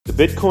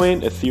Bitcoin,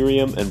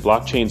 Ethereum, and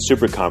Blockchain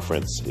Super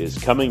Conference is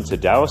coming to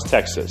Dallas,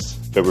 Texas,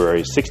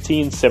 February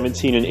 16,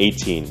 17, and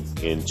 18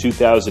 in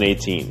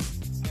 2018.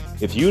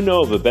 If you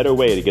know of a better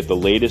way to get the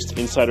latest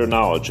insider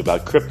knowledge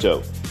about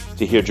crypto,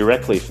 to hear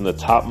directly from the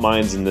top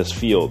minds in this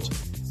field,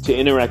 to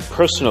interact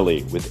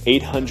personally with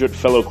 800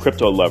 fellow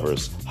crypto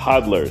lovers,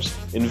 hodlers,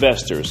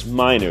 investors,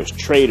 miners,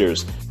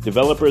 traders,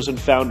 developers, and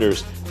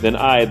founders, then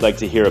I'd like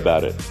to hear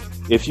about it.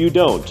 If you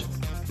don't,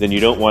 then you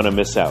don't want to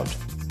miss out.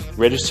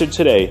 Register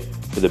today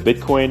for the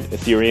Bitcoin,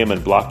 Ethereum,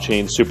 and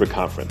Blockchain Super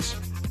Conference.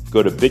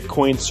 Go to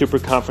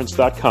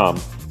bitcoinsuperconference.com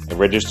and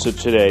register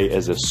today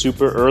as a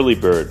super early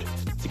bird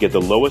to get the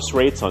lowest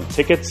rates on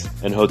tickets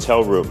and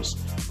hotel rooms.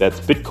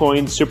 That's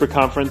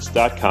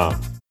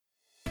bitcoinsuperconference.com.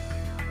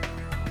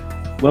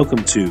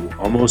 Welcome to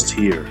Almost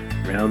Here,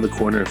 Round the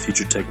Corner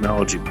Future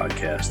Technology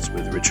Podcasts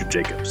with Richard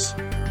Jacobs.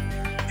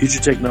 Future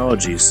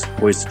technologies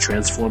poised to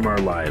transform our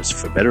lives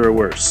for better or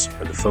worse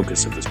are the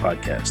focus of this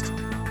podcast.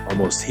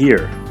 Almost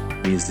Here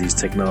means these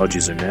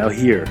technologies are now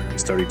here and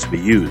starting to be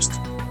used,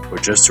 or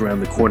just around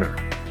the corner,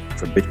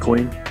 from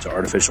Bitcoin to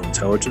artificial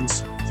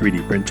intelligence,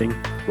 3D printing,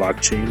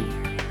 blockchain,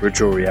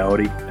 virtual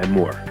reality, and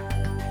more.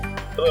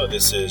 Hello,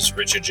 this is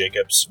Richard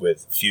Jacobs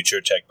with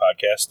Future Tech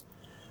Podcast.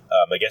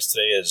 My guest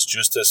today is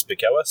Justus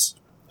Pikellas,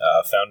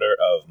 founder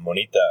of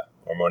Moneta,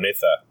 or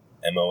Monetha,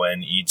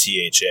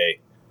 Monetha.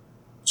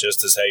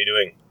 Justus, how are you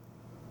doing?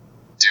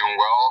 Doing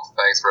well.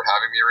 Thanks for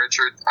having me,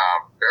 Richard.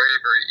 Very,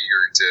 very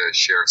eager to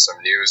share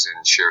some news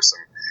and share some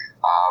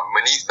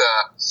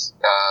Monetha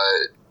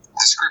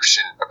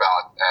description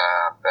about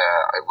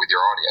with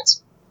your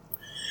audience.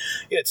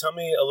 Yeah, tell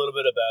me a little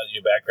bit about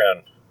your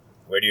background.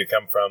 Where do you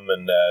come from,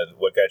 and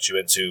what got you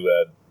into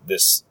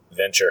this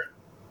venture?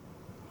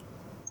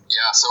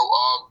 Yeah, so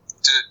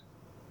to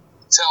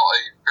tell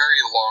a very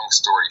long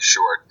story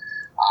short,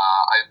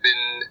 I've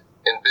been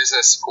in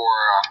business for,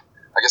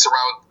 I guess,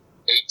 around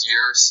 8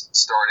 years,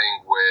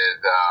 starting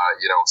with,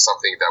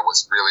 something that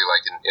was really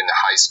like in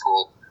high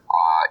school,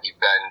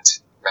 event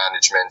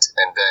management.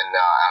 And then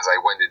as I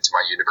went into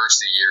my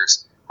university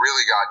years,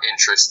 really got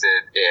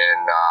interested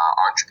in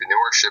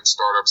entrepreneurship,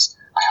 startups.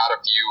 I had a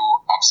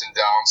few ups and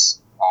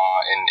downs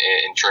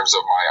in terms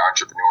of my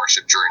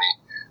entrepreneurship journey.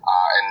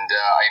 And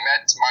I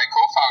met my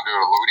co-founder,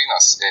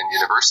 Laurinas, in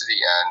university.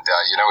 And,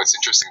 it's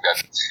interesting that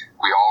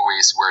we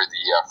always were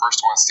the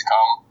first ones to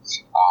come,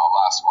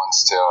 last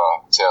ones to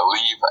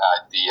leave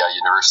at the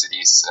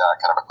university's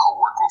kind of a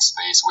co-working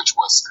space, which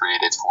was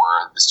created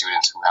for the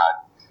students who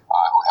had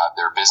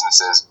their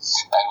businesses.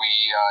 And we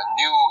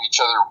knew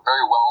each other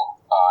very well.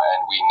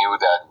 And we knew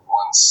that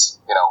once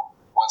our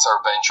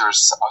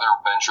other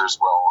ventures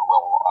will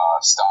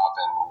stop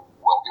and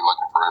we'll be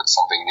looking for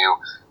something new,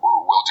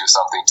 we'll do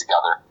something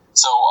together.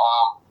 So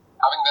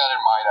having that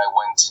in mind, I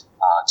went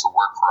to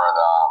work for an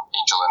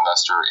angel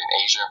investor in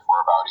Asia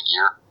for about a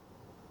year.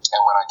 And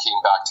when I came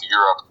back to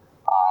Europe,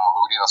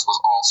 Laurinas was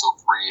also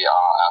free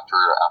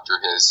after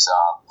his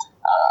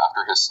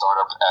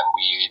startup, and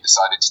we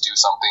decided to do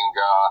something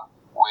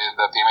with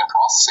payment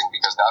processing,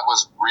 because that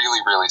was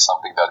really, really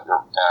something that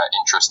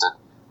interested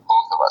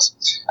both of us.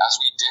 As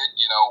we did,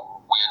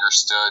 we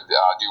understood,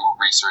 doing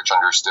research,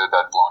 understood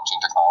that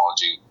blockchain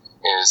technology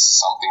is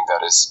something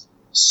that is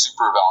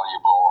super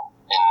valuable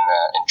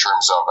in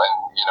terms of,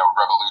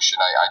 revolution.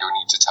 I don't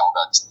need to tell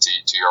that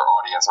to your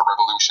audience, a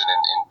revolution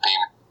in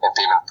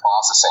payment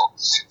processing.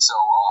 So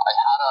I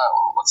had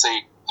let's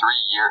say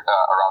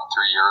around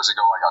 3 years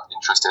ago, I got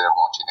interested in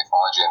blockchain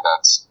technology, and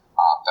that's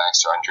thanks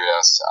to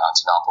Andreas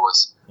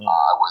Antonopoulos.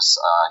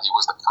 He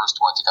was the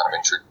first one to kind of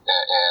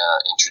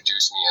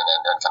introduce me,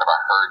 and kind of I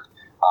heard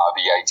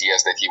the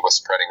ideas that he was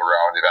spreading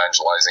around,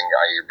 evangelizing.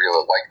 I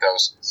really like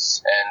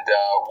those. And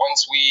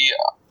once we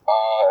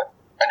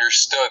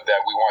understood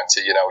that we want to,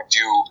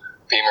 do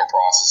payment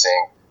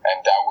processing,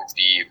 and that would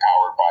be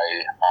powered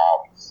by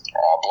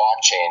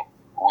blockchain,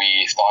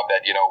 we thought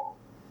that,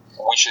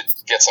 we should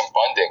get some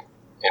funding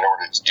in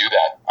order to do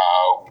that.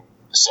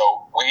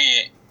 So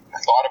we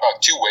thought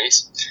about two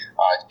ways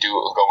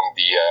going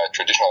the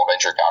traditional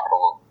venture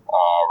capital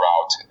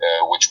route,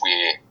 which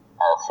we're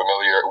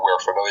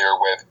familiar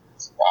with,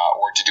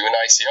 or to do an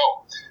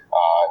ICO.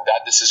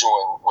 That decision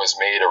was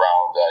made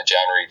around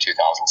January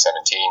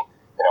 2017,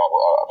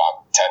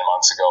 about 10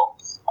 months ago,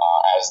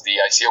 as the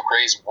ICO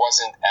craze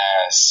wasn't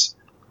as,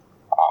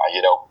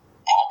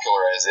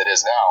 popular as it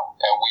is now.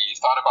 And we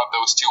thought about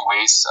those two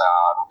ways,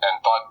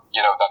 and thought,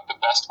 that the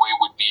best way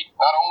would be,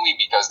 not only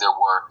because there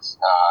were,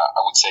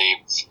 I would say,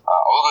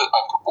 a little bit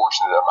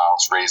unproportionate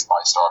amounts raised by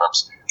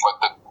startups,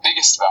 but the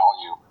biggest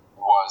value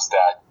was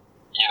that,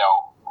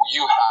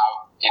 you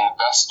have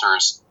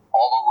investors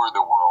all over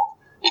the world.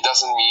 It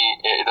doesn't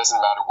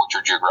matter what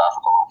your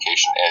geographical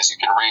location is. You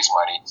can raise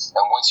money,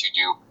 and once you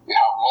do, you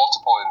have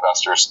multiple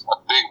investors, a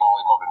big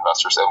volume of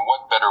investors. And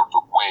what better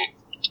way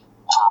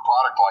for a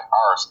product like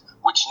ours,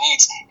 which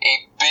needs a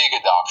big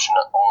adoption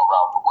all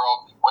around the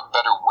world. What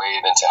better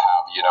way than to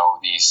have,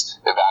 these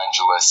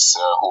evangelists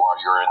who are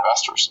your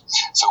investors?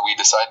 So we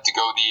decided to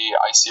go the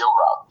ICO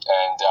route.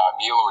 And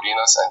me,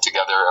 Laurynas, and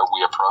together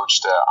we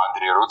approached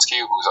Andrei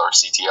Rutsky, who's our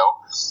CTO.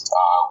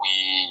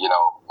 We,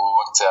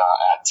 looked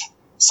at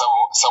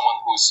someone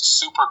who's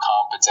super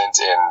competent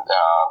in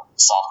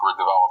software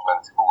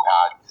development, who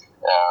had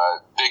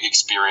big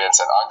experience,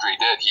 and Andre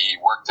did. He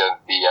worked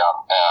at the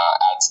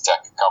ads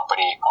tech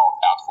company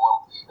called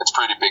Adform. It's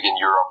pretty big in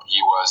Europe.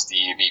 He was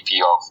the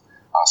VP of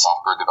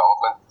software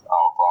development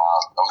of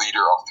a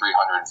leader of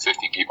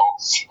 350 people.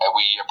 And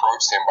we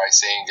approached him by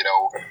saying,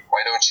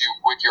 why don't you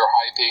quit your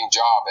high-paying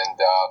job and,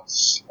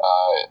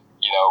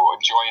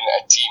 join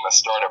a team, a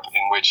startup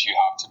in which you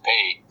have to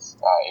pay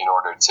in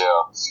order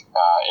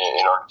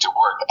to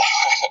work.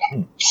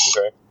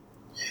 Okay.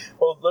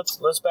 Well,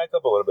 let's back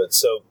up a little bit.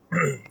 So,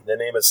 the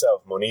name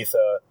itself,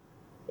 Monetha,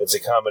 it's a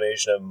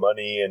combination of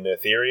money and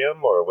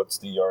Ethereum, or what's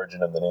the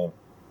origin of the name?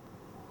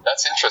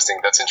 That's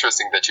interesting. That's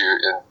interesting that you're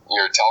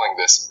telling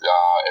this.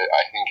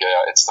 I think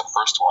it's the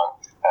first one.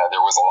 There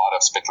was a lot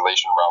of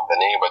speculation around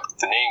the name, but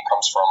the name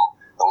comes from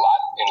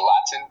in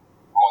Latin,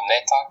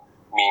 moneta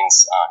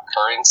means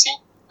currency,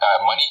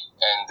 money,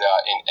 and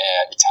in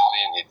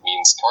Italian it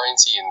means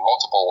currency. In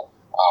multiple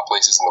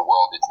places in the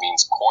world it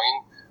means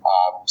coin.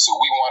 So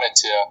we wanted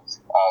to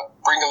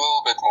bring a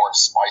little bit more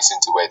spice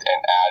into it and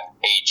add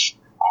H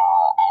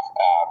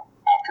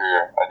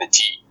after the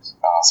T.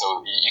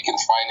 So you can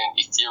find an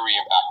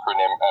Ethereum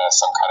acronym as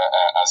some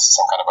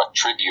kind of a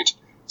tribute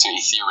to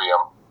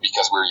Ethereum,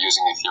 because we're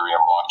using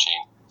Ethereum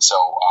blockchain. So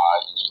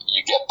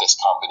you get this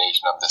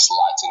combination of this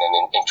Latin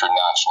and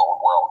international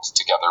world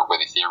together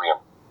with Ethereum.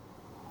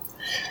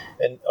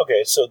 And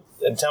okay,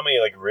 and tell me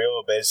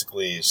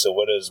basically, so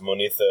what is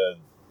Monetha?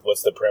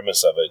 What's the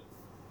premise of it?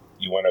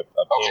 You want a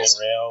payment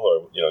rail,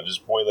 or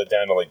just boil it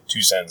down to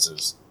 2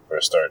 sentences for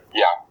a start?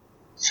 Yeah.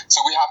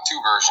 So we have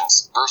two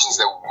versions. Versions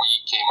that we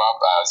came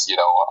up as,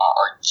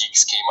 our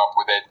geeks came up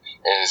with it,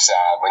 is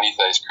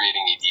Monetha is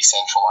creating a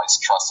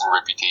decentralized trust and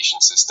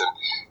reputation system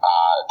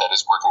that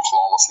is working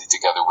flawlessly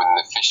together with an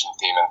efficient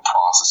payment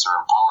processor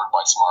empowered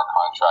by smart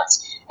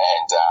contracts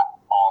and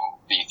on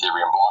the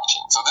Ethereum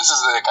blockchain. So this is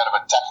a kind of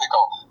a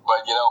technical,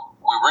 but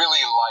we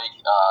really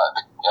like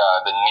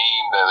the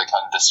name, the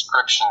kind of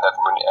description that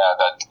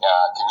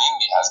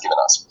community has given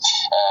us,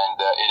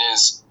 and it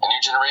is a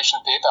new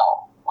generation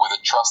PayPal with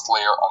a trust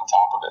layer on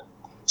top of it.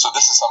 So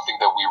this is something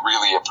that we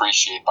really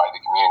appreciate by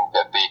the community,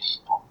 that they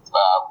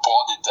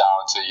boiled it down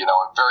to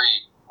a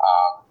very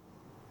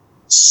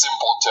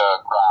simple to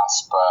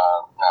grasp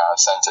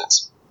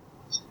sentence.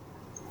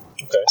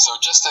 Okay. So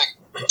just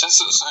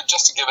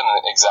to give an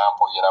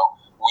example,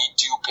 we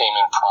do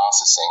payment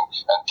processing,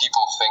 and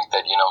people think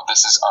that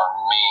this is our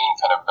main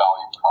kind of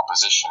value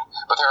proposition,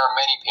 but there are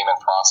many payment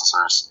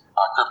processors,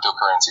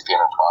 cryptocurrency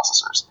payment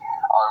processors.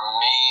 Our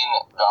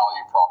main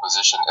value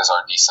proposition is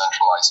our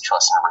decentralized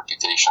trust and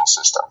reputation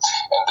system,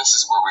 and this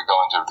is where we go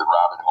into the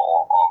rabbit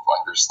hole of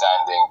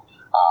understanding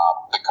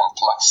the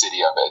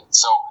complexity of it.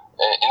 So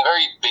in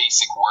very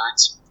basic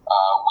words,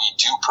 we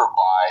do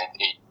provide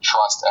a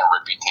trust and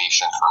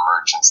reputation for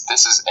merchants.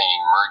 This is a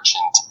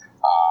merchant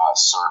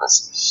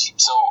service.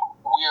 So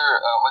we're,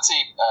 let's say,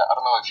 I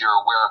don't know if you're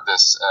aware of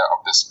this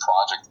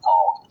project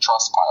called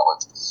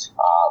Trustpilot,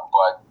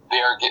 but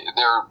they're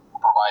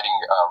providing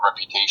a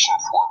reputation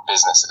for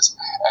businesses,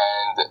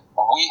 and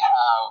we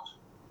have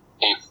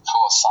a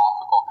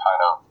philosophical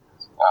kind of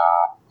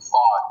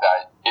thought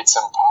that it's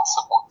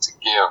impossible to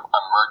give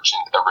a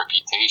merchant a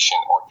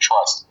reputation or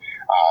trust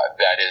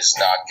that is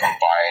not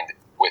combined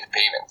with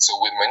payment. So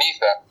with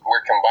Monetha,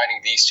 we're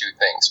combining these two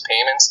things,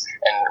 payments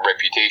and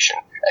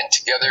reputation, and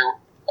together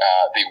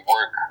they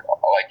work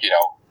like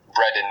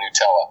bread and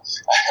Nutella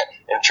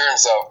in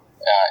terms of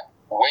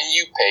when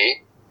you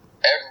pay,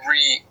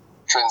 every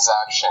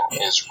transaction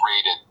is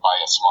rated by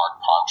a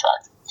smart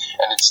contract,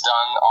 and it's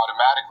done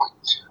automatically.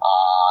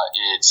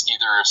 It's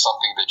either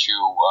something that you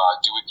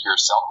do it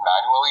yourself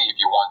manually if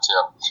you want to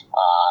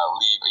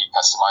leave a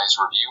customized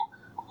review,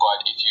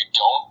 but if you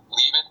don't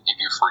leave it, if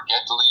you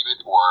forget to leave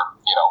it, or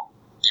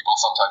people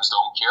sometimes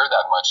don't care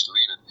that much to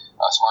leave it,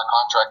 a smart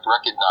contract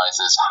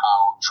recognizes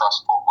how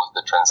trustful was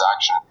the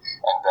transaction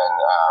and then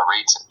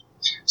rates it.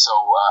 So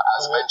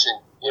as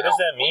mentioned, what does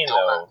that mean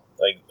though?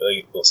 Like,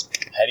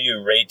 how do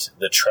you rate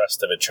the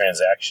trust of a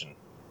transaction?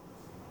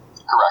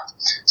 Correct.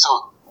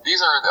 So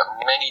these are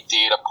the many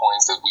data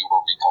points that we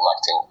will be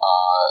collecting.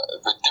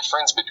 The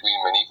difference between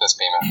Monetha's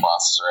payment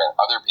processor and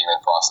other payment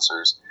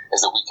processors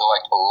is that we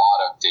collect a lot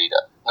of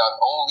data. Not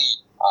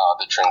only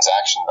the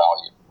transaction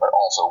value, but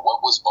also what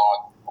was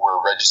bought.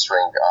 We're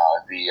registering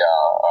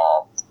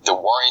the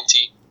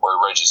warranty. We're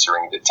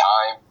registering the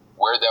time,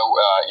 where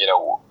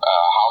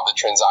how the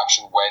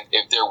transaction went,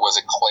 if there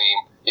was a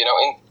claim.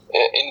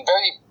 In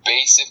very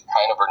basic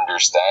kind of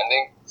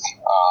understanding,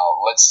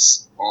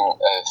 let's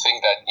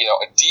think that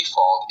a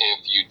default,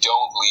 if you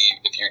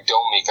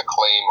don't make a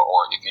claim,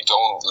 or if you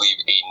don't leave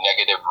a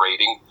negative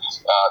rating,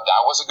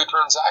 that was a good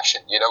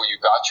transaction. You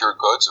got your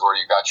goods or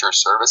you got your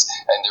service,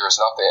 and there is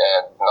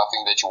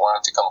nothing that you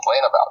wanted to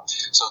complain about.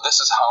 So this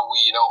is how we,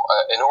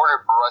 in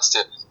order for us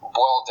to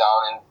boil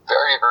down in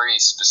very, very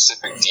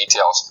specific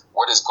details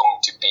what is going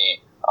to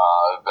be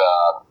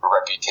the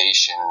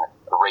reputation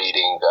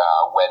rating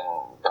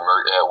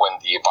when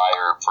the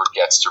buyer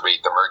forgets to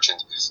rate the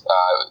merchant,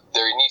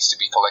 there needs to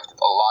be collected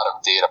a lot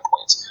of data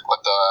points.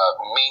 But the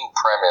main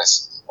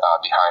premise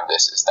behind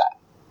this is that.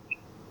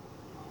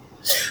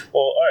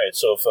 Well, all right,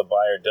 so if a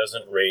buyer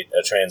doesn't rate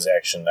a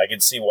transaction, I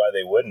can see why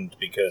they wouldn't,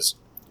 because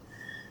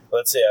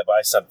let's say I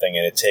buy something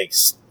and it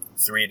takes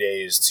 3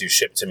 days to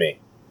ship to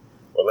me.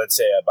 Or let's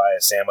say I buy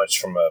a sandwich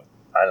from a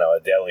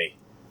deli,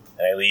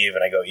 and I leave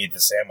and I go eat the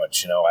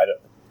sandwich.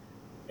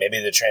 Maybe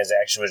the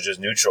transaction was just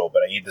neutral,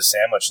 but I eat the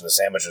sandwich and the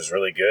sandwich was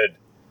really good.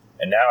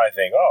 And now I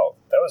think, oh,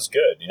 that was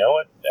good. You know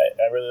what?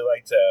 I really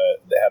liked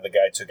how the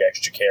guy took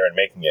extra care in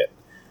making it.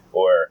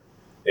 Or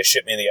they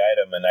shipped me the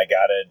item and I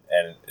got it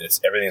and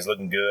everything's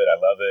looking good. I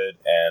love it.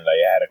 And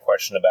I had a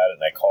question about it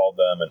and I called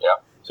them. And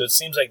so it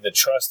seems like the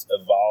trust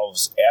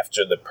evolves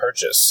after the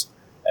purchase.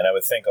 And I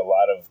would think a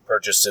lot of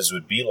purchases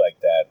would be like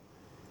that.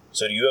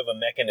 So do you have a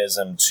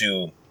mechanism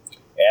to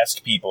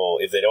ask people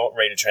if they don't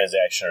rate a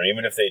transaction, or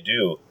even if they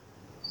do?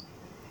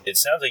 It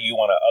sounds like you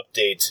want to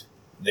update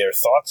their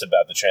thoughts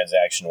about the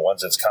transaction once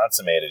it's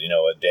consummated,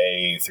 a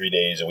day, 3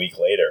 days, a week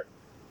later.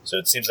 So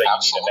it seems like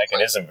you need a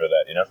mechanism for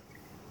that,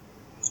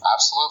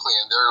 Absolutely,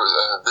 and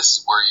this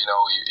is where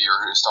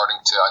you're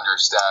starting to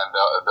understand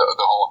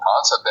the whole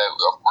concept that,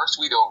 of course,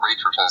 we don't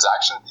rate for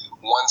transaction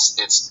once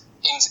it's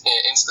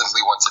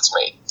instantly once it's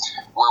made.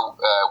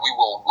 We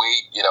will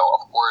wait,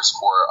 of course,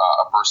 for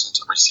a person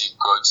to receive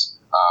goods,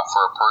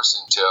 for a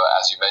person to,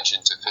 as you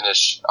mentioned, to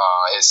finish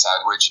his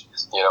sandwich.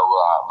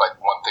 But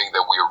one thing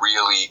that we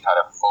really kind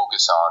of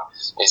focus on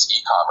is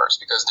e-commerce,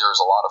 because there's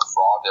a lot of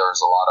fraud,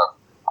 there's a lot of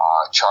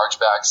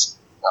chargebacks,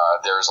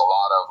 there's a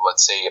lot of,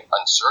 let's say,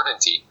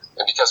 uncertainty.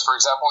 And because, for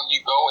example,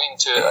 you go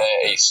into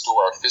a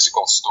store, a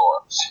physical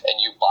store, and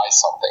you buy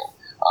something,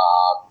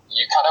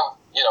 you kind of,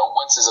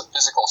 once it's a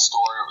physical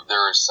store,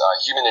 there's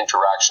human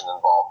interaction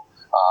involved.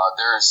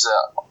 There's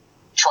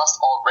trust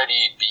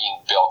already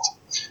being built.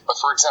 But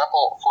for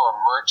example, for a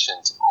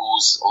merchant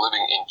who's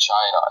living in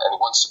China and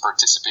wants to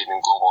participate in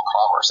global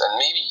commerce, and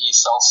maybe he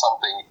sells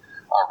something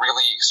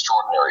really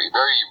extraordinary,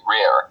 very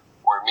rare,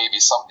 or maybe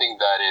something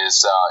that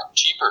is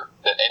cheaper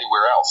than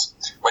anywhere else,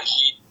 but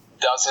he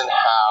doesn't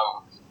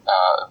have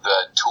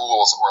the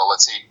tools, or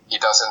let's say he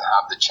doesn't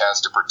have the chance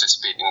to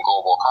participate in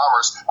global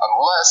commerce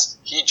unless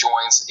he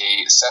joins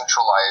a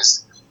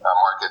centralized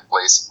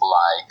marketplace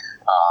like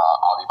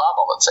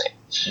Alibaba, let's say.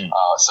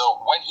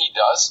 So when he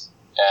does,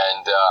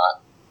 and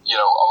a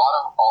lot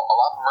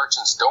of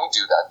merchants don't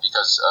do that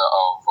because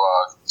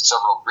of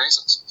several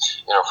reasons.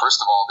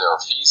 First of all, there are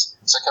fees.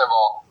 Second of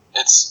all,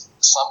 it's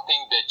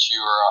something that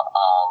you're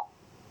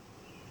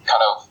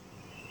kind of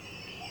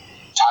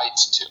tied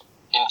to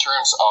in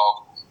terms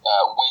of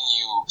when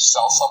you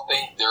sell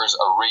something, there's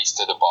a race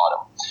to the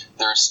bottom.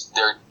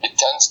 It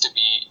tends to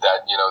be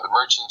that the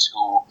merchants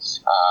who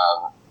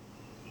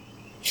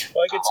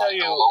I could tell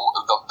you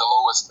the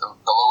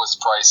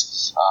lowest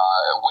price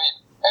win.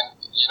 And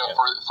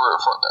for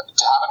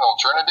to have an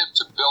alternative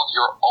to build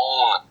your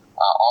own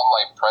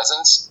online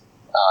presence,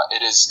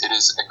 it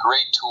is a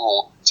great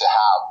tool to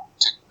have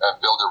to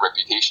build a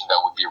reputation that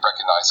would be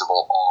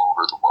recognizable all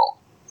over the world.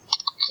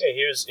 Hey,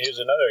 here's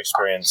another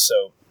experience.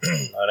 So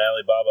on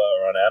Alibaba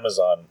or on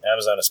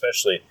Amazon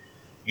especially,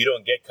 you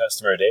don't get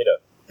customer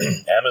data.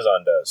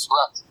 Amazon does.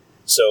 Correct.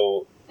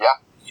 So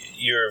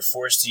you're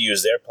forced to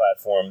use their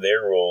platform,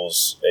 their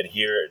rules,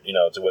 adhere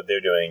to what they're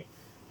doing.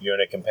 You're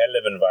in a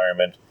competitive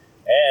environment,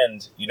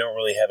 and you don't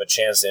really have a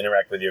chance to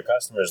interact with your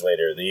customers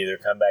later. They either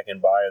come back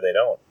and buy or they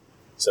don't.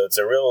 So it's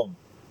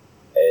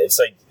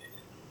like,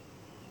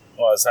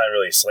 well, it's not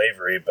really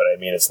slavery, but I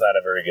mean, it's not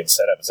a very good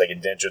setup. It's like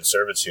indentured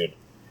servitude.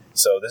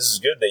 So this is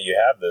good that you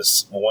have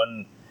this.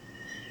 One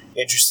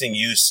interesting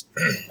use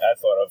I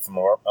thought of from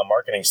a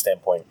marketing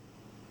standpoint.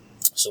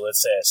 So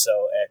let's say I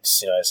sell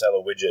X, I sell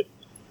a widget.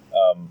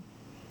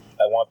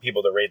 I want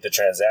people to rate the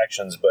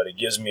transactions, but it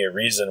gives me a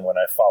reason when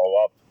I follow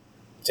up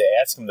to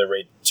ask them to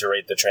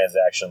rate the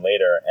transaction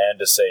later, and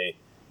to say,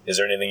 is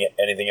there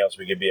anything else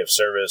we could be of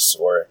service,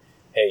 or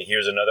hey,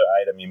 here's another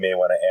item you may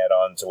want to add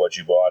on to what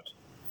you bought.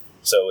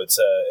 So it's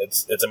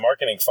a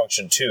marketing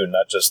function too,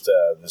 not just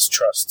this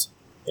trust.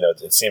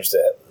 It seems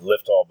to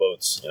lift all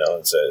boats.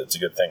 It's a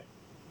good thing.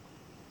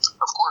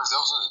 Of course,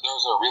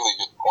 those are really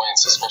good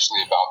points,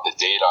 especially about the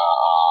data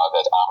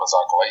that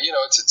Amazon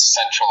collects. It's a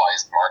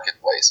centralized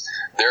marketplace.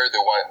 They're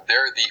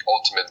the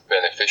ultimate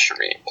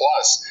beneficiary.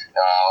 Plus,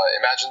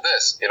 imagine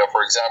this.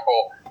 For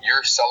example,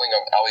 you're selling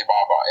on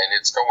Alibaba and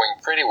it's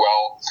going pretty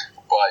well,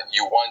 but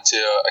you want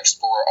to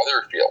explore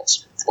other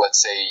fields.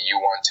 Let's say you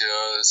want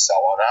to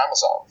sell on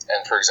Amazon,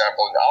 and for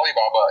example, in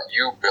Alibaba,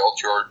 you build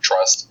your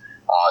trust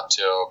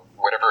to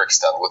whatever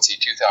extent, let's say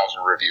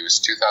 2,000 reviews,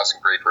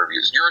 2,000 great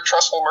reviews, you're a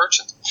trustful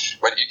merchant.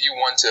 But if you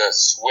want to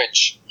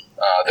switch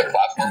the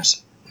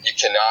platforms, you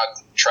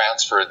cannot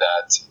transfer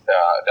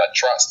that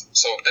trust.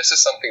 So this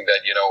is something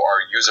that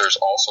our users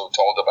also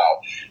told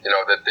about.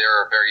 That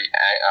they're very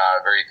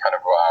kind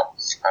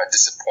of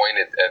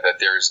disappointed that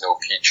there is no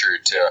feature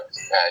to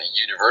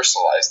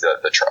universalize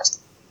the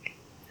trust.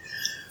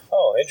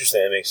 Oh,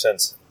 interesting. That makes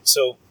sense.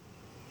 So,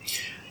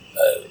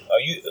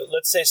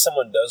 let's say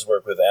someone does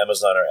work with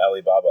Amazon or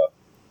Alibaba.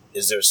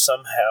 Is there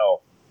somehow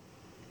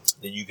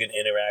that you can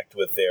interact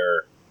with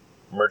their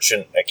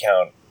merchant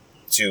account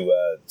to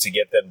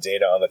get them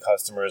data on the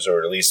customers,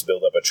 or at least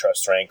build up a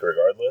trust rank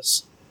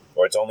regardless?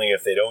 Or it's only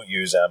if they don't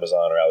use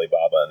Amazon or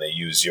Alibaba and they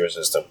use your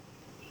system?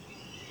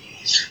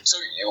 So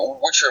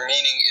what you're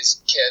meaning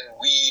is, can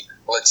we,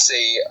 let's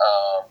say,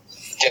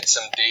 get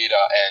some data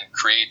and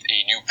create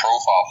a new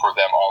profile for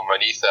them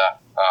underneath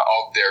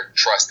of their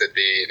trust that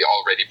they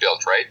already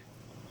built, right?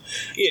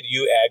 Yeah, do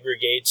you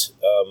aggregate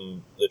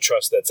the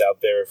trust that's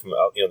out there from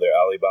their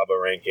Alibaba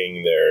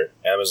ranking, their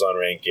Amazon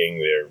ranking,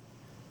 their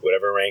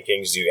whatever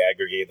rankings? Do you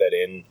aggregate that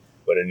in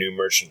when a new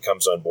merchant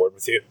comes on board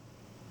with you?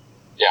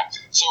 Yeah,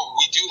 so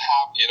we do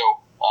have,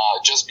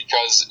 just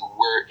because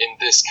we're in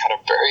this kind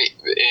of very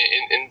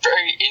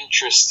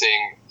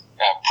interesting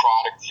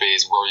product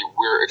phase where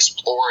we're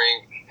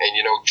exploring and,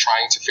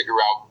 trying to figure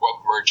out what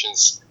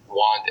merchants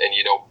want and,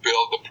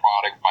 build the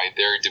product by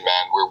their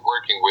demand. We're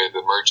working with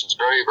the merchants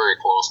very, very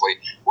closely.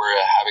 We're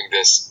having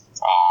this,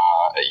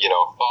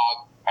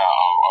 thought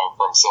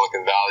from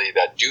Silicon Valley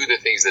that do the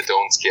things that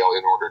don't scale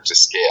in order to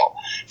scale,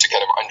 to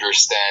kind of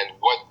understand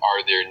what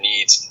are their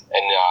needs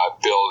and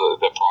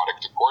build the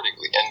product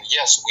accordingly. And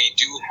yes, we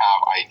do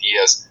have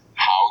ideas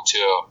how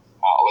to,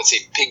 let's say,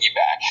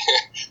 piggyback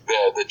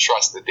the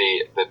trust that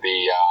they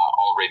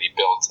already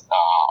built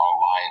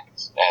online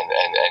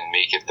and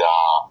make it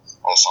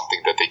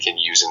something that they can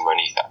use in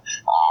Monetha.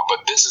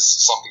 But this is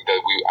something that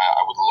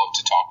I would love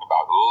to talk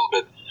about a little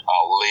bit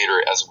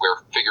later as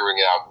we're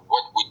figuring out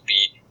what would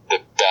be the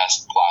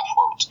best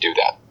platform to do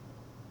that.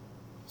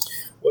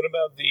 What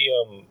about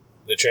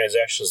the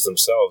transactions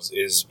themselves?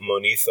 Is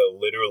Monetha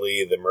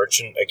literally the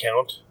merchant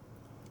account?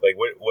 Like,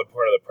 what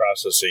part of the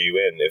process are you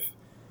in?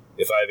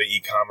 If I have an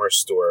e-commerce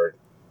store,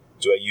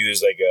 do I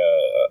use like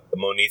a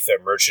Monetha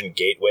merchant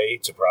gateway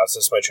to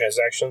process my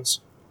transactions?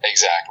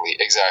 Exactly.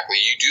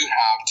 You do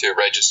have to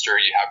register.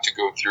 You have to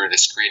go through the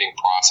screening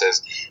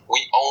process.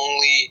 We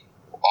only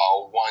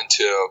want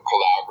to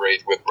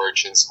collaborate with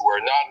merchants who are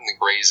not in the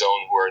gray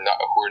zone, who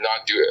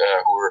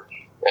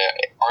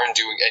aren't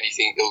doing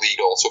anything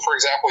illegal. So, for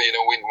example,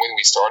 when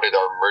we started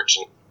our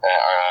merchant,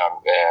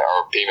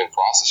 our payment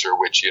processor,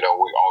 which we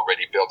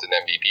already built an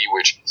MVP,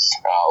 which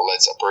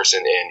lets a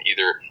person in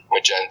either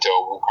Magento,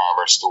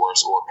 WooCommerce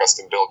stores, or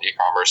custom-built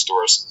e-commerce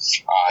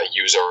stores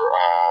use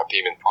our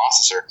payment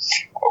processor.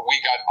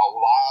 We got a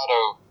lot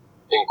of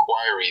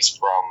inquiries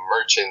from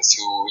merchants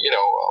who,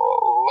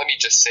 let me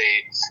just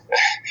say,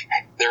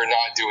 they're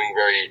not doing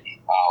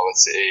very,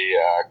 let's say,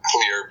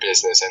 clear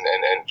business and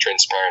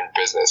transparent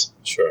business.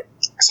 Sure.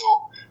 So,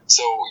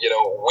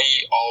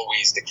 we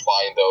always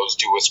decline those,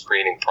 do a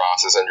screening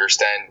process,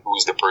 understand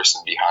who's the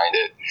person behind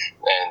it,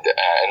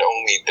 and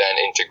only then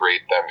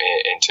integrate them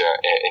into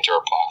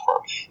our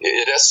platform.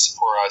 It is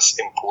for us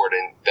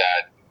important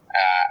that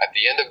at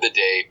the end of the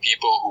day,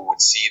 people who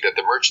would see that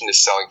the merchant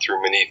is selling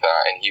through Monetha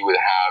and he would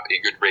have a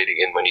good rating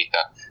in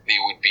Monetha, they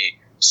would be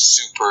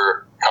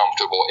super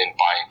comfortable in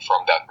buying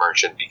from that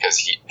merchant because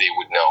they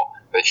would know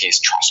that he's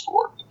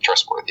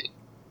trustworthy.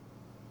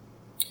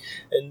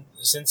 And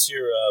since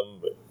you're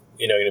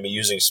going to be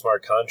using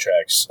smart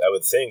contracts, I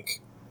would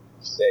think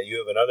that you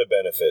have another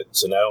benefit.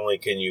 So not only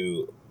can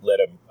you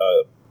let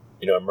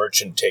a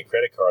merchant take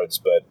credit cards,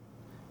 but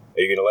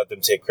are you going to let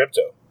them take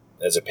crypto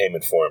as a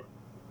payment form?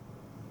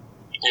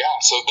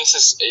 Yeah, so this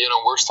is,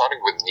 we're starting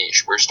with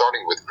niche. We're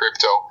starting with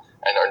crypto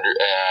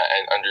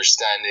and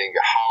understanding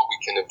how we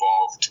can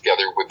evolve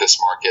together with this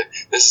market.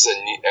 This is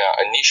a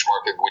niche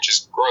market which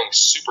is growing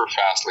super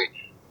fastly,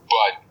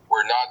 but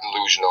we're not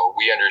delusional.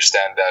 We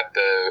understand that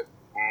the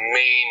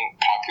main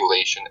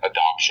population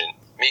adoption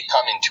may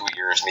come in 2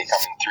 years, may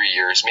come in 3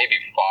 years, maybe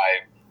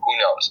 5, who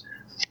knows.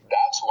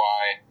 That's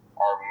why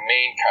our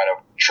main kind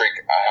of trick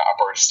up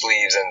our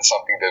sleeves and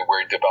something that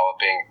we're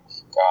developing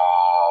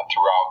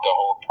throughout the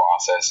whole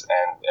process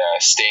and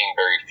staying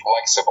very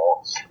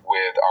flexible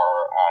with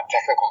our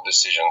technical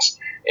decisions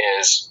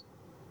is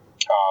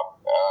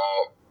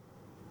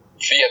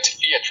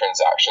fiat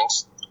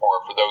transactions,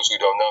 or for those who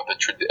don't know,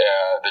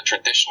 the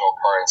traditional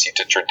currency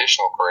to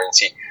traditional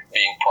currency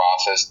being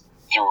processed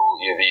through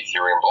the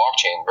Ethereum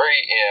blockchain.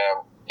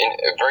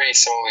 Very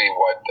similarly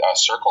what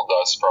Circle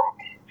does from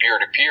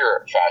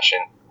peer-to-peer fashion,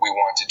 we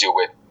want to do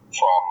it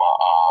from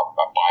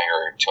a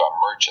buyer to a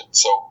merchant.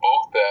 So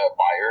both the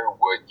buyer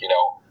would,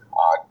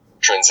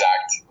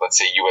 transact, let's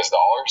say, US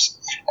dollars,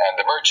 and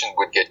the merchant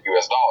would get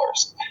US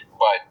dollars.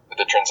 But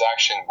the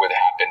transaction would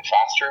happen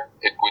faster.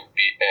 It would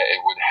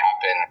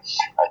happen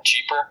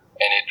cheaper,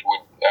 and it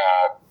would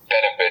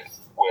benefit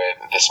with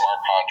the smart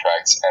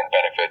aspects and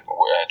benefit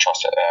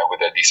trust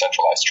with a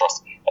decentralized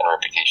trust and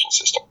reputation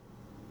system.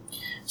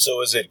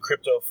 So is it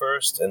crypto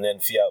first and then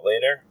fiat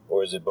later,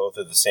 or is it both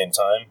at the same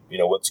time?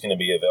 What's going to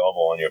be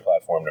available on your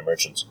platform to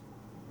merchants?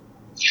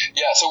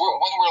 Yeah, so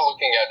when we're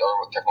looking at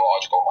our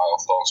technological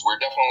milestones, we're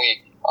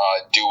definitely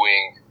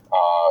doing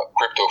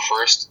crypto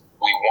first.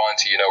 We want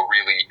to,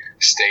 really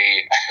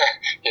stay,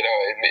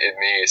 it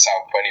may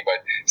sound funny,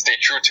 but stay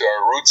true to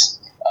our roots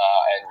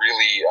and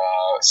really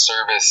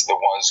service the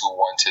ones who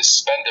want to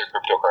spend their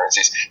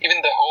cryptocurrencies.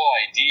 Even the whole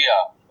idea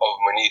of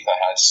Monetha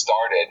has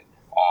started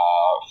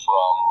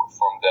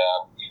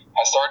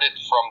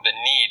from the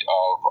need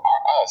of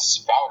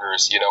us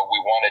founders. We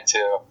wanted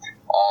to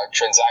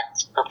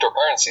transact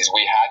cryptocurrencies.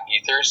 We had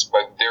ethers,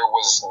 but there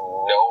was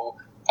no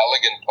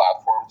elegant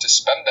platform to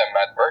spend them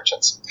at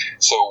merchants.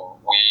 So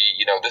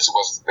this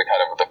was the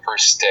kind of the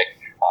first stick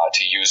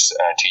to use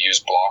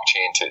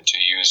blockchain to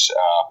use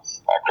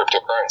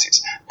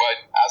cryptocurrencies. But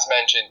as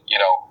mentioned,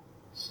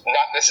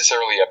 not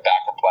necessarily a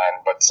backup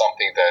plan, but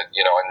something that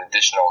an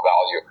additional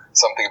value,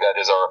 something that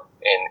is our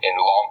in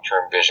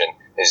long-term vision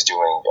is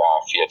doing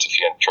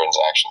fiat-to-fiat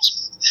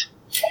transactions.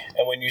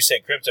 And when you say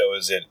crypto,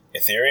 is it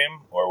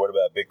Ethereum, or what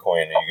about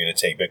Bitcoin? Are you going to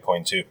take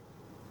Bitcoin too?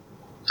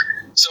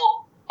 So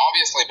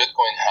obviously,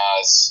 Bitcoin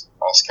has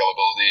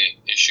scalability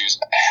issues,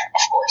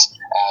 of course,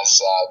 as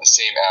the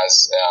same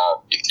as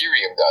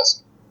Ethereum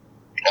does.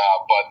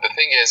 But the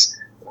thing is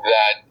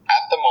that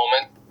at the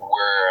moment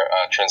we're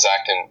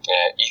transacting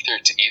ether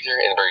to ether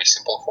in a very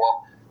simple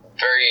form.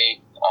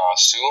 Very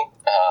soon,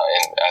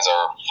 and as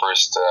our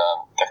first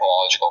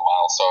technological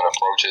milestone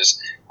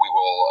approaches, we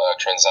will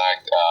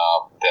transact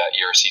the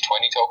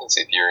ERC20 tokens,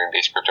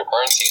 Ethereum-based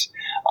cryptocurrencies,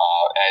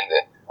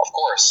 and of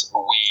course,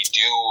 we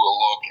do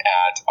look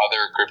at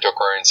other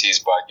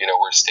cryptocurrencies, but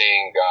we're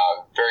staying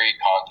very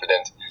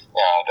confident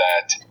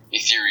that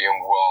Ethereum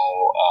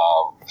will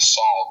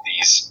solve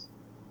these.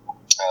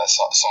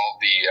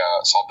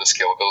 Solve the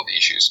scalability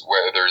issues,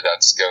 whether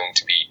that's going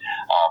to be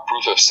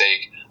proof of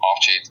stake,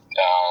 off-chain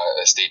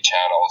state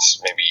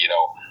channels, maybe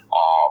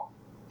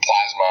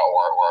plasma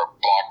or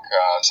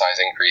block size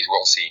increase.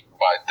 We'll see,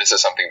 but this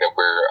is something that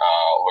we're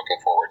looking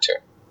forward to.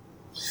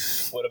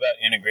 What about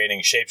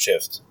integrating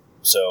Shapeshift?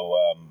 So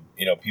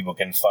people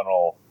can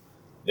funnel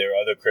their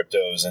other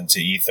cryptos into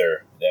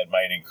Ether. That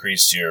might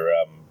increase your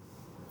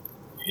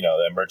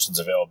that merchant's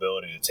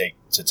availability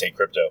to take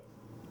crypto.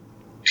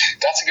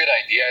 That's a good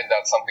idea, and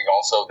that's something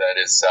also that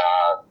is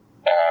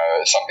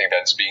something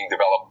that's being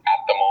developed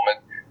at the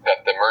moment,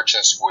 that the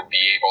merchants would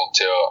be able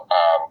to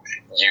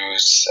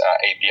use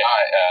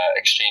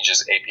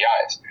exchanges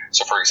APIs.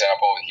 So, for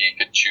example, he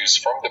could choose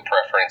from the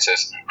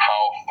preferences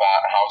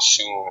how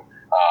soon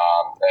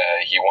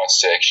he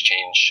wants to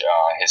exchange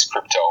his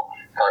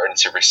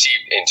cryptocurrency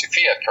received into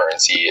fiat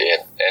currency,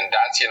 and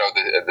that's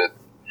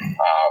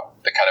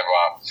the kind of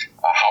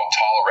how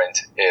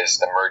tolerant is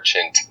the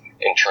merchant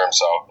in terms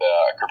of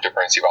the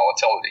cryptocurrency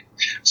volatility.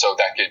 So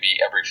that could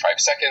be every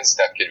 5 seconds,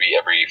 that could be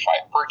every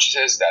 5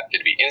 purchases, that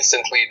could be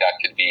instantly, that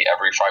could be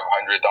every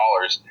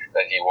 $500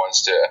 that he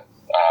wants to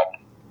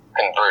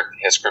convert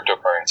his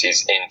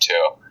cryptocurrencies into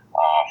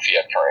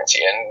fiat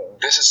currency. And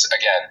this is,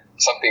 again,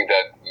 something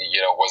that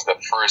was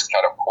the first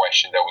kind of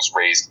question that was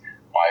raised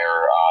by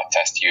our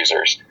test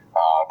users,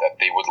 that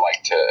they would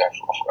like to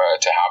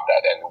have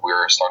that, and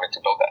we're starting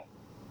to build that.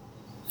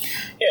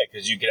 Yeah,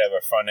 because you could have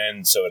a front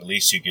end, so at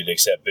least you could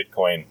accept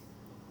Bitcoin.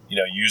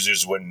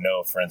 Users wouldn't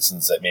know, for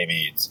instance, that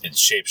maybe it's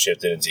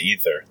shapeshifted into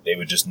Ether. They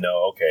would just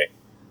know,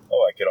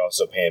 I could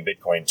also pay in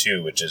Bitcoin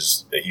too, which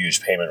is a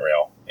huge payment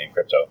rail in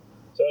crypto.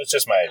 So it's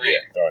just my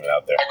idea, throwing it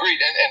out there. Agreed,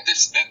 and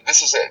this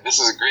is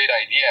a great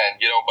idea, and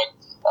but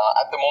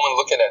at the moment,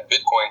 looking at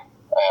Bitcoin,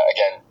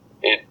 again,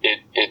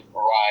 it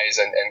rise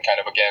and kind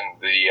of again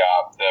the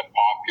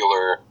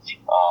popular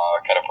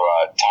kind of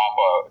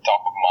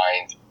top of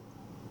mind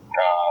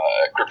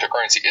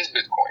cryptocurrency is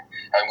Bitcoin,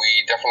 and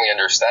we definitely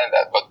understand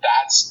that. But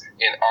that's,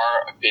 in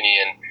our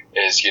opinion,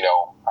 is the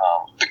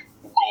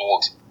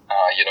gold.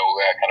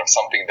 Kind of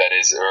something that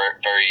is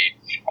very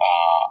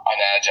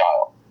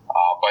unagile.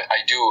 But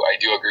I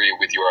do agree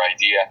with your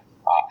idea.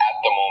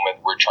 At the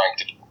moment, we're trying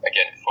to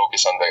again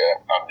focus on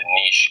the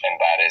niche, and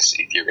that is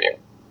Ethereum.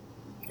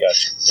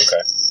 Gotcha.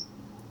 Okay.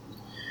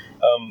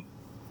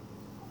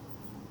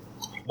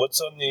 What's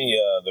on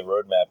the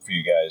roadmap for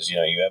you guys?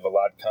 You have a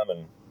lot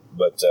coming.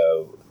 But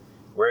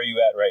where are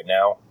you at right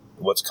now?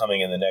 What's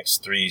coming in the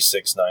next 3,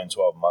 6, 9,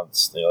 12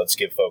 months? Let's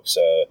give folks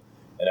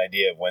an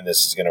idea of when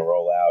this is going to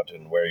roll out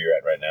and where you're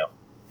at right now.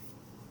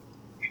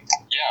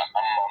 Yeah,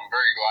 I'm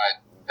very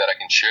glad that I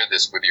can share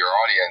this with your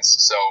audience.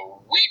 So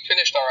we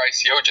finished our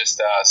ICO just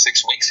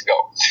 6 weeks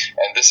ago,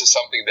 and this is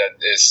something that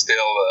is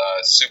still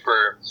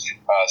super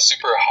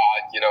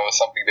hot.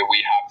 Something that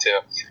we have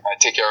to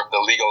take care of the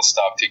legal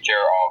stuff, take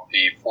care of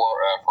the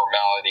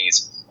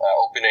formalities,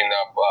 opening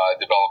up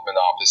development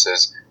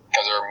offices,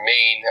 because our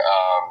main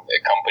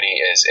company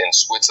is in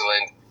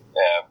Switzerland,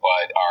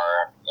 but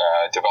our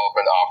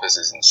development office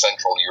is in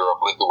Central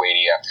Europe,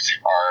 Lithuania.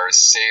 Our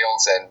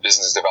sales and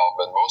business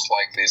development most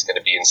likely is going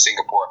to be in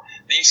Singapore.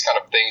 these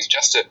kind of things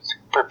just to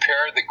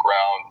prepare the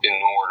ground in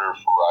order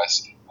for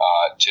us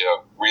to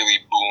really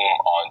boom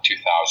on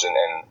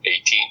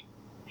 2018.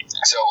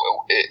 So,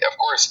 of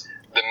course,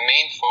 the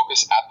main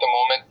focus at the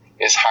moment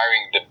is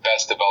hiring the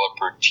best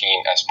developer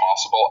team as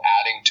possible,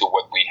 adding to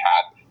what we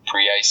had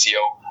pre-ICO,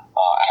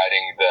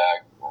 adding the,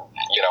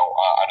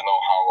 I don't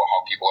know how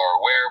people are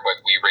aware,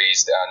 but we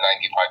raised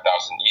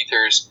 95,000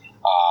 ethers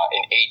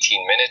in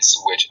 18 minutes,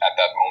 which at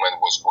that moment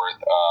was worth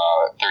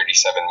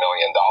 $37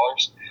 million.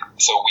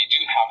 So we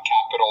do have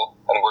capital,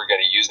 and we're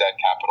going to use that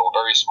capital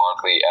very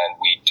smartly, and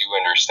we do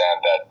understand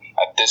that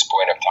at this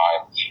point of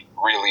time,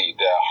 really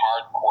the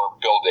hardcore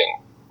building,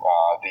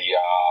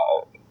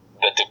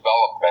 the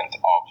development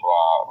of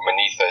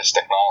Manetha's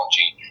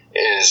technology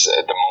is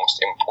the most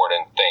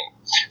important thing.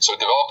 So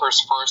developers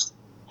first,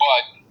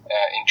 but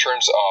in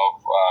terms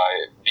of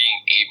being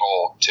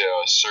able to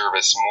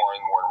service more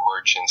and more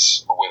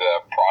merchants with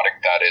a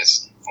product that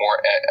is more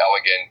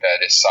elegant,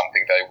 that is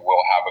something that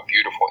will have a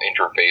beautiful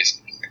interface,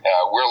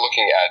 we're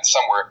looking at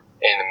somewhere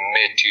in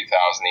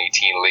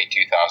mid-2018, late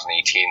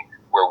 2018,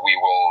 where we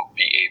will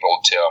be able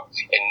to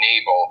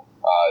enable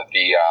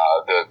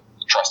the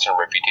trust and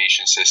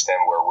reputation system,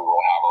 where we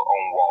will have our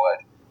own wallet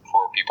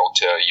for people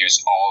to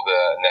use all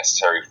the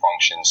necessary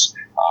functions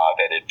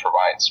that it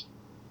provides.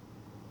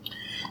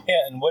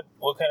 Yeah, and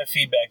what kind of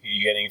feedback are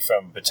you getting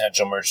from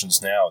potential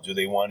merchants now? Do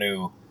they want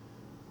to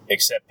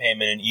accept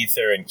payment in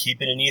Ether and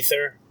keep it in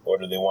Ether, or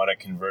do they want to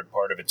convert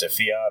part of it to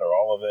fiat or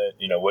all of it?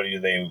 What do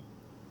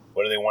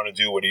they want to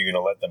do? What are you going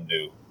to let them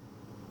do?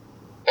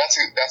 That's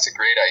a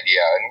great idea,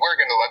 and we're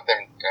going to let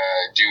them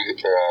do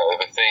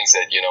the things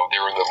that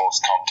they're the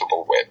most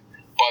comfortable with.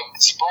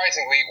 But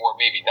surprisingly, or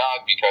maybe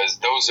not, because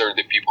those are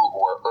the people who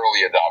are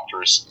early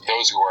adopters,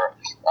 those who are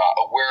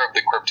aware of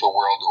the crypto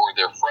world, or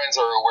their friends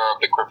are aware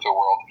of the crypto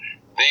world,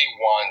 they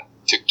want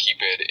to keep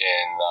it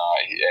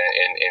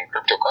in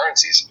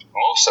cryptocurrencies.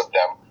 Most of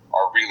them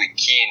are really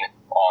keen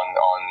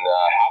on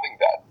having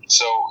that.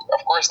 So,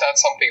 of course,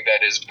 that's something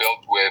that is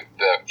built with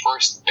the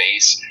first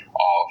base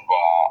of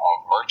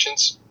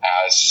merchants.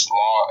 As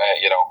long,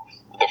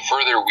 the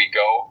further we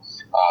go,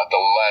 the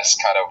less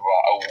kind of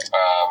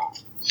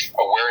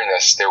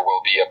awareness there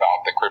will be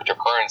about the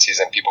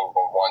cryptocurrencies, and people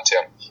will want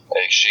to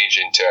exchange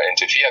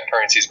into fiat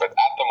currencies. But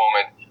at the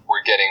moment,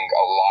 we're getting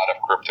a lot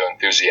of crypto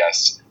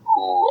enthusiasts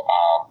who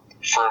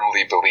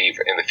firmly believe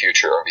in the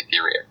future of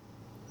Ethereum.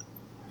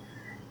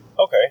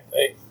 Okay,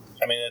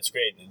 I mean that's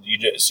great.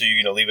 So you're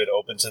going to leave it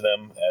open to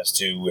them as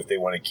to if they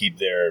want to keep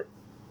their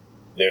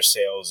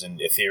sales in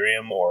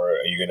Ethereum, or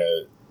are you going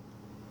to,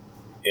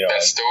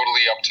 That's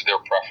totally up to their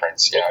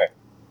preference. Yeah. Okay.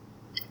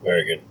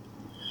 Very good.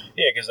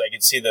 Yeah, because I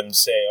could see them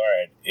say, all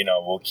right,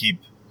 we'll keep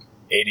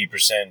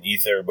 80%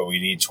 Ether, but we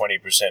need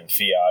 20%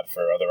 fiat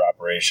for other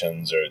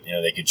operations, or,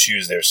 they could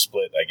choose their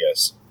split, I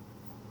guess.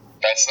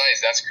 That's nice.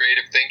 That's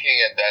creative thinking,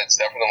 and that's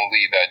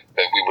definitely that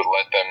we would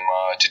let them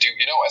to do.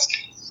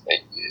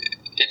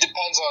 It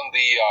depends on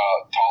the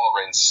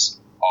tolerance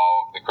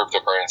of the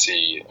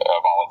cryptocurrency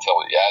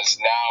volatility. As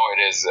now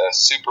it is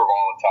super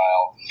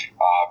volatile.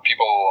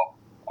 People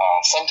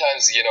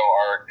sometimes,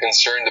 are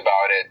concerned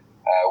about it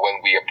when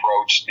we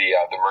approach the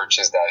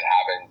merchants that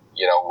haven't,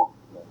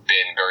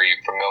 been very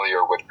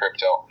familiar with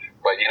crypto.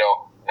 But,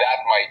 that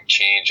might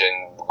change,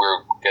 and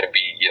we're going to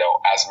be,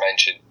 as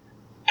mentioned,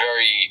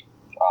 very,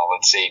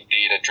 let's say,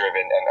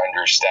 data-driven and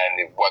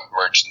understanding what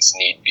merchants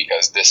need,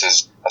 because this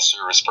is a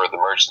service for the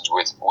merchants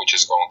which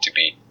is going to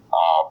be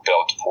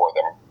built for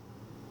them.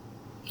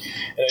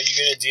 And are you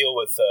going to deal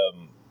with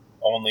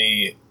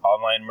only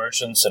online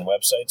merchants and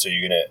websites, or are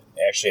you going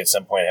to actually at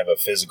some point have a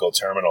physical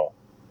terminal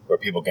where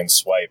people can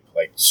swipe,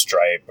 like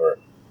Stripe, or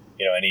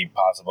any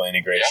possible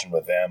integration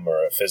with them,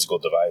 or a physical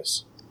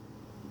device?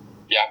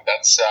 Yeah,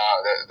 that's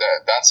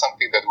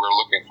something that we're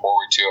looking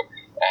forward to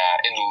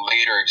in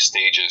later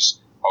stages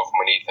of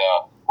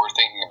Manetha. We're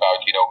thinking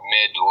about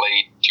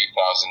mid-late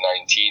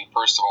 2019.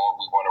 First of all,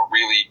 we want to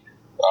really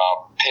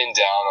pin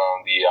down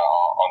on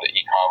the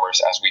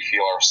e-commerce, as we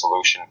feel our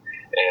solution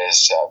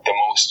is the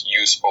most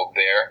useful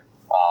there.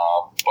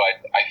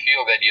 But I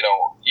feel that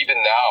even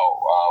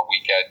now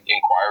we get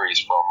inquiries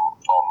from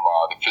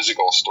the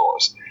physical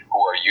stores who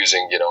are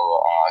using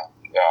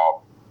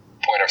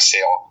point of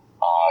sale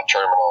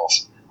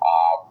terminals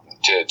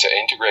to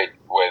integrate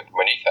with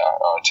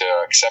Manetha to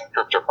accept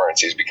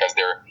cryptocurrencies, because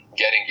they're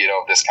getting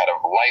this kind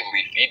of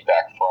lively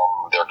feedback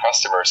from their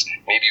customers.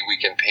 Maybe we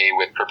can pay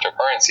with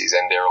cryptocurrencies,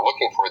 and they're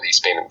looking for these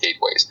payment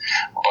gateways.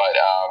 But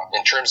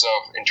in terms of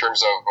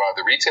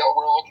the retail,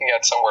 we're looking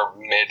at somewhere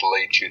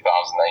mid-late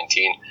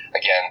 2019.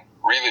 Again,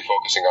 really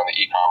focusing on the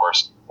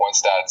e-commerce. Once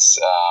that's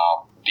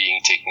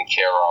being taken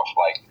care of,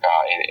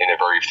 in a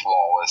very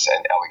flawless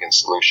and elegant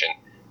solution,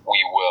 we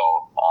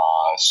will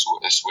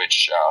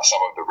switch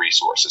some of the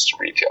resources to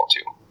retail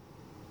too.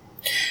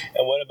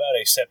 And what about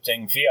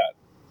accepting fiat?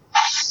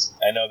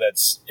 I know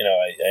that's,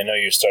 I know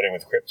you're starting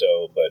with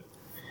crypto, but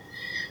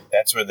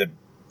that's where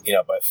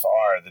by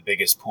far the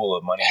biggest pool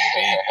of money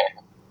will be.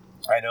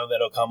 I know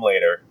that'll come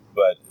later,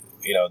 but,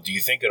 do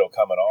you think it'll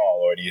come at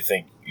all, or do you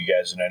think you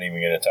guys are not even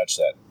going to touch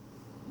that?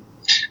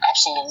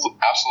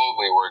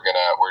 Absolutely, we're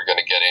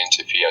gonna get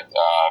into fiat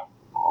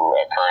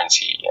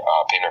currency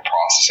payment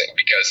processing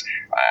because,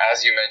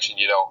 as you mentioned,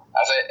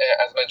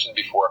 as mentioned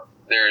before,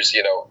 there's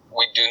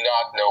we do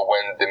not know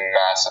when the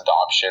mass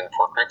adoption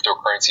for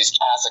cryptocurrencies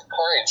as a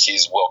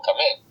currencies will come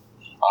in.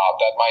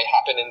 That might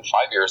happen in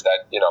 5 years.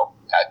 That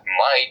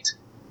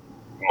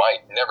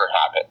might never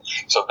happen.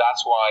 So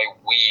that's why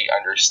we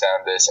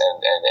understand this,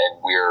 and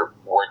we're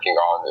working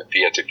on the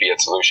fiat to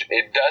fiat solution.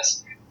 It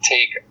does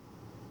take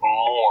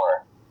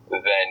more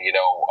than it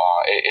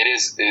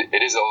is a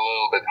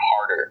little bit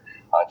harder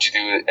to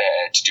do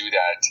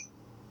that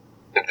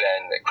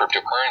than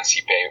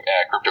cryptocurrency,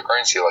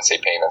 let's say,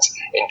 payments,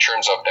 in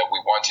terms of that we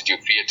want to do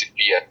fiat to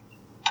fiat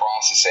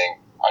processing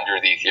under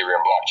the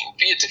Ethereum blockchain.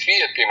 Fiat to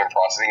fiat payment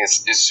processing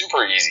is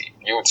super easy.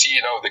 You would see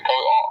the code,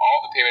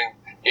 all the payment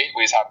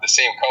gateways have the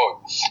same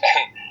code,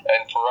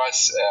 and for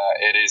us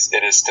it is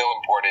still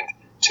important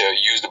to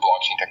use the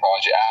blockchain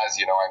technology, as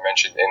I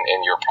mentioned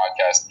in your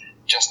podcast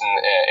just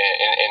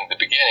in the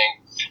beginning.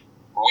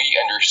 We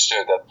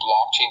understood that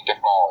blockchain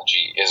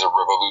technology is a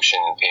revolution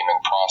in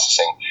payment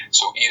processing.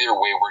 So either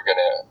way, we're going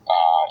to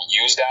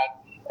use that,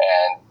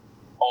 and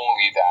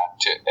only that,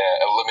 to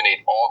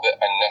eliminate all the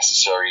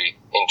unnecessary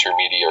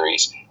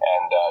intermediaries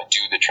and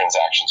do the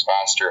transactions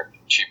faster,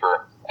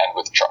 cheaper, and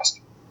with trust.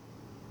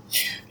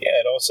 Yeah,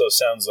 it also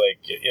sounds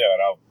like,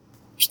 and I'll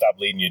stop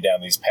leading you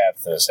down these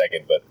paths in a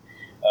second, but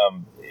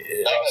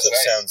it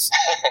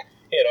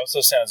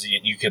also sounds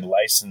you could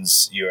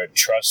license your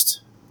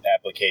trust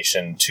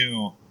application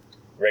to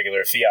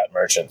regular fiat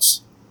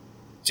merchants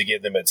to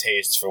give them a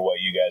taste for what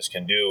you guys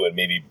can do, and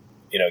maybe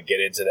get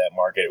into that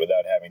market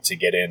without having to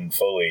get in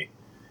fully.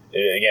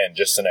 Again,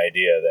 just an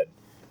idea that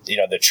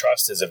the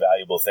trust is a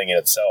valuable thing in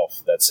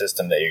itself, that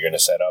system that you're going to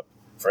set up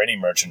for any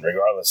merchant,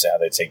 regardless of how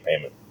they take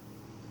payment.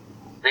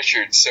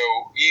 Richard, so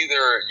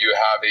either you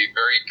have a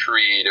very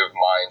creative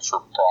mind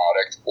for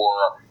product,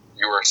 or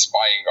you're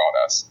spying on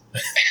us.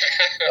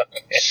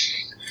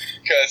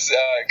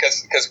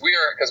 Because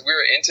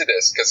we're into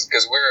this,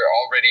 because we're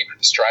already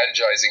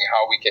strategizing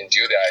how we can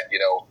do that,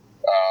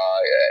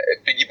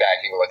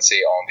 piggybacking, let's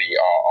say, on the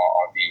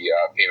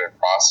payment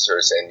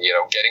processors, and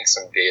getting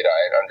some data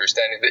and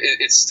understanding.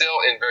 It's still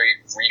in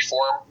very free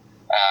form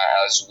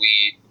as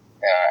we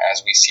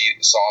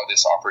saw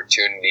this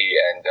opportunity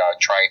and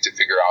trying to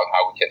figure out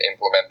how we can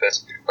implement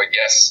this. But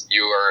yes,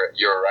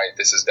 you're right.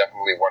 This is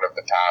definitely one of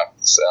the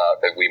paths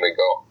that we may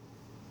go.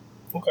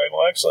 Okay,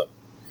 well, excellent.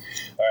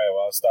 All right,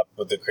 well, I'll stop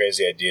with the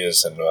crazy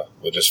ideas, and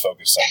we'll just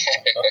focus on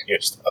your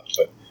stuff.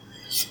 But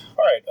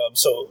all right,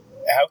 so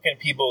how can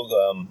people?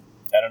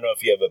 I don't know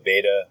if you have a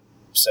beta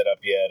set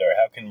up yet, or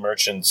how can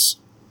merchants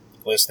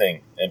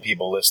listening and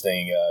people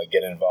listening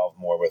get involved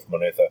more with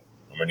Monetha?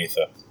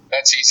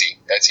 That's easy.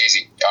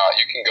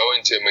 You can go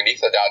into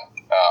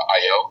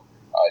monetha.io,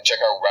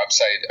 check our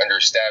website,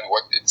 understand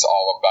what it's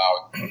all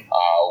about.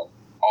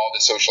 All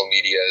the social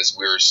medias,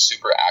 we're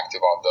super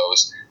active on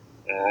those.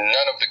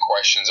 None of the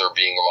questions are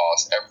being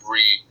lost.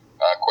 Every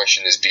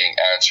question is being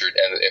answered.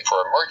 And for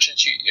a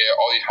merchant,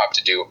 all you have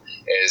to do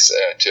is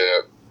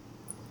to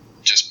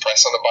just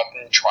press on the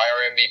button, try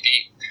our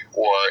MVP.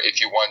 Or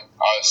if you want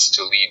us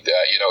to lead,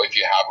 if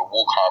you have a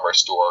WooCommerce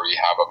store, or you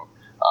have a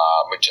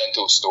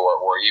Magento store,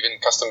 or even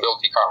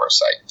custom-built e-commerce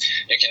site,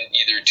 you can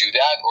either do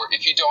that, or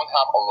if you don't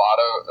have a lot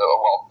of,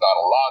 not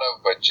a lot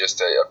of, but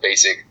just a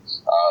basic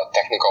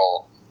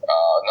technical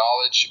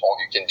knowledge, all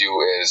you can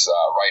do is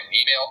write an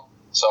email.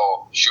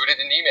 So shoot it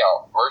an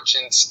email,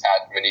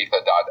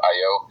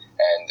 merchants@monetha.io,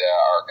 and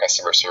our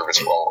customer service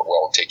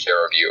will take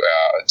care of you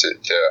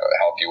to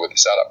help you with the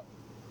setup.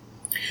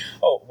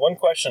 Oh, one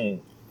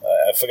question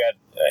I forgot.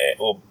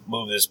 We'll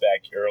move this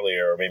back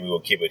earlier, or maybe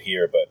we'll keep it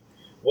here. But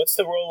what's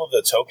the role of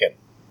the token,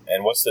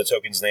 and what's the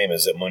token's name?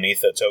 Is it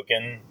Monetha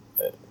token?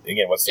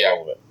 Again, what's the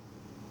role of it?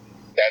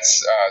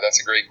 That's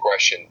a great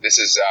question. This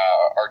is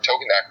our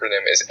token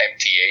acronym is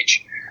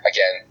MTH.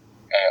 Again,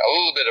 a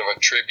little bit of a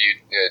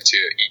tribute to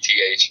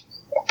ETH,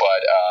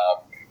 but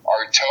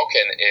our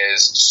token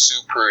is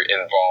super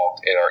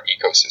involved in our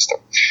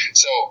ecosystem.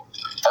 So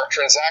our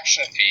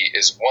transaction fee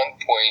is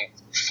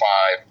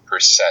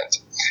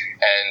 1.5%,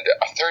 and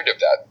a third of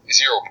that,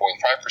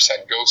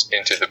 0.5%, goes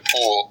into the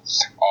pool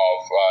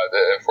of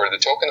for the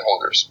token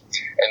holders.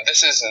 And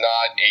this is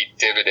not a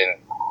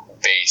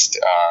dividend-based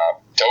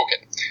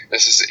token.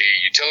 This is a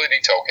utility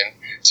token.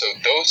 So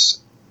those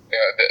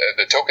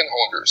the token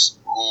holders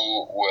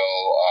who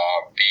will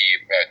be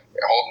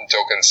holding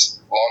tokens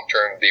long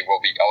term, they will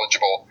be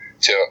eligible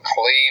to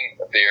claim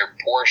their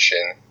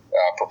portion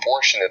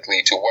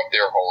proportionately to what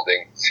they're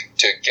holding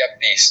to get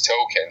these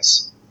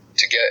tokens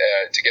to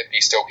get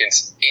these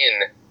tokens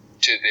in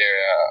to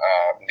their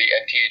the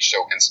MTH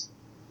tokens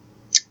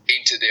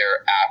into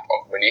their app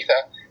of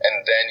Monetha,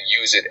 and then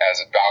use it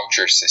as a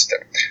voucher system.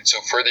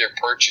 So for their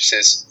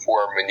purchases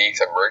for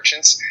Monetha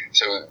merchants,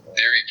 so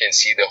there you can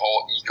see the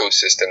whole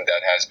ecosystem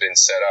that has been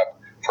set up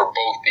for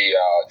both the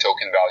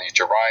token value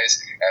to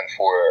rise and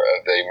for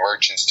the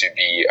merchants to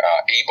be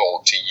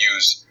able to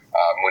use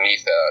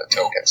Monetha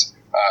tokens.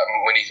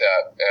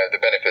 the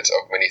benefits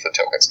of Monetha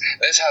tokens.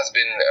 This has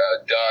been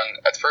done.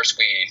 At first,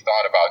 we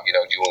thought about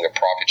doing a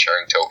profit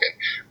sharing token,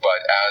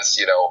 but as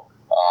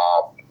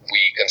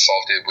we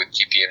consulted with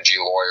KPMG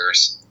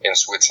lawyers in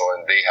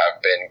Switzerland. They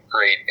have been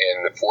great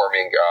in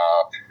forming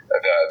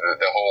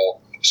the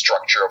whole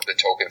structure of the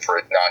token for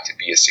it not to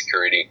be a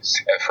security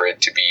and for it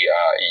to be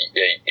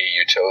a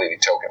utility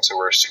token. So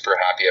we're super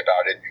happy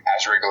about it.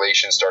 As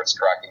regulation starts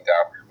cracking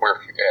down, we're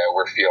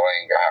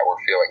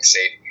feeling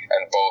safe,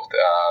 and both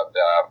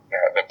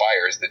the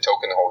buyers, the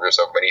token holders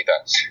of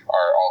Monetha,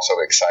 are also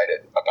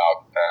excited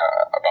about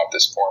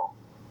this form.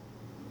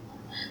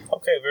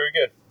 Okay, very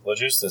good. Well,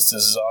 Juice, this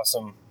is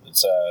awesome.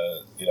 It's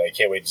I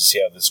can't wait to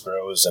see how this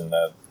grows and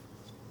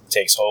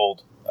takes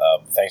hold.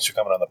 Thanks for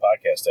coming on the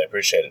podcast. I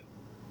appreciate it.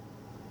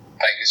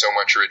 Thank you so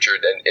much,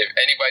 Richard. And if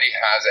anybody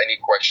has any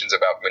questions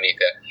about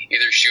Monetha,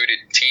 either shoot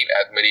it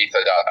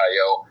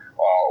team@monetha.io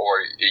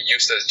or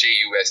justas,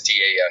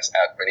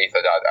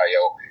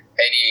 JUSTAS@monetha.io.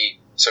 Any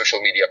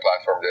social media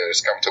platform that is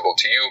comfortable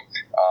to you.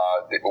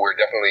 We're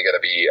definitely going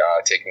to be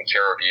taking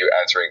care of you,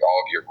 answering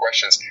all of your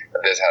questions.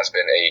 And this has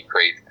been a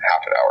great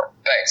half an hour.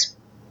 Thanks.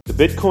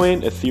 The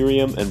Bitcoin,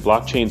 Ethereum, and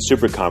Blockchain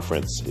Super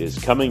Conference is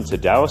coming to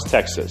Dallas,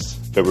 Texas,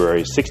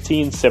 February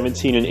 16,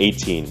 17, and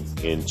 18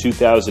 in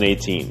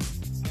 2018.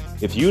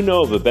 If you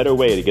know of a better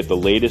way to get the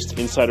latest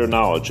insider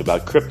knowledge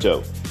about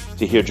crypto,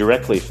 to hear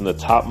directly from the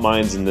top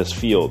minds in this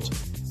field,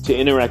 to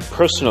interact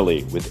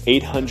personally with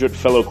 800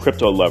 fellow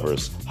crypto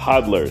lovers,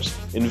 hodlers,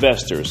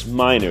 investors,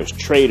 miners,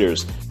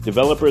 traders,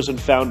 developers,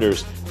 and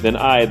founders, then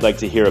I'd like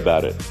to hear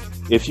about it.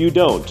 If you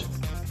don't,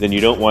 then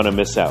you don't want to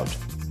miss out.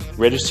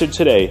 Register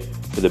today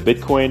for the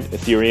Bitcoin,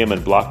 Ethereum,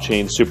 and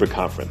Blockchain Super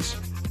Conference.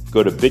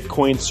 Go to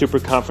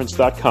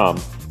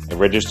bitcoinsuperconference.com and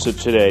register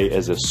today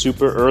as a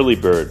super early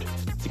bird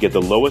to get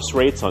the lowest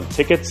rates on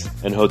tickets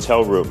and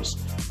hotel rooms.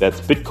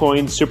 That's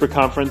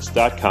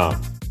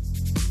bitcoinsuperconference.com.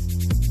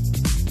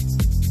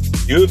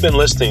 You have been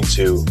listening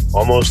to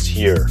Almost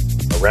Here,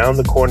 Around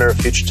the Corner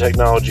Future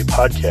Technology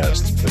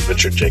podcast with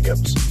Richard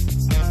Jacobs.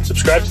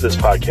 Subscribe to this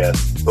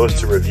podcast,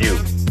 post a review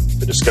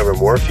to discover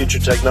more future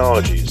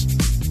technologies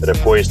that are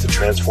poised to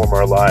transform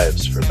our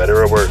lives for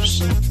better or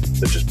worse,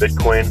 such as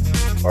Bitcoin,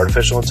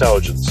 artificial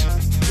intelligence,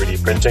 3D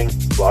printing,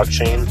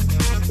 blockchain,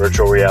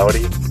 virtual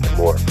reality, and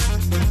more.